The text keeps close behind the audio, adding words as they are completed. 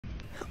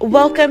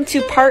Welcome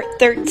to part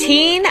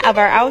 13 of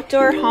our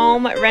outdoor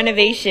home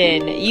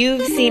renovation.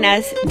 You've seen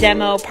us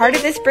demo part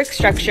of this brick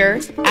structure,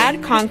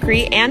 add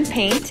concrete and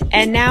paint,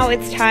 and now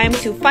it's time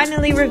to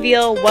finally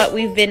reveal what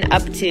we've been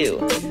up to.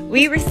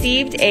 We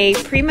received a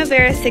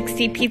Primavera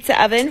 60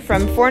 pizza oven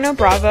from Forno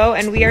Bravo,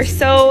 and we are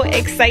so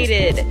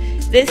excited.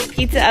 This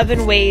pizza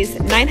oven weighs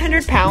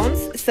 900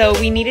 pounds, so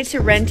we needed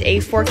to rent a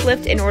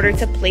forklift in order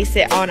to place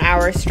it on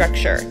our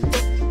structure.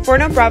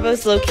 Forno Bravo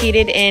is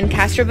located in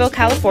Castroville,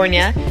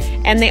 California,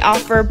 and they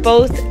offer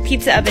both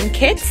pizza oven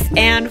kits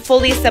and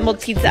fully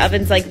assembled pizza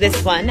ovens like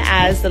this one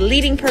as the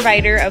leading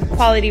provider of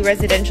quality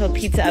residential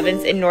pizza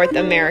ovens in North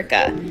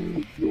America.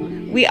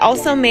 We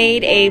also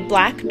made a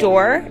black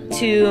door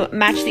to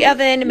match the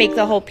oven, make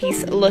the whole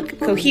piece look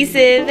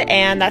cohesive,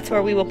 and that's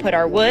where we will put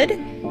our wood.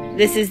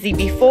 This is the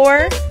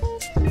before.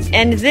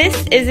 And this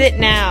is it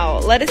now.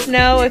 Let us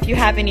know if you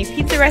have any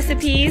pizza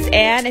recipes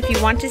and if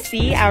you want to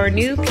see our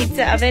new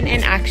pizza oven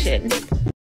in action.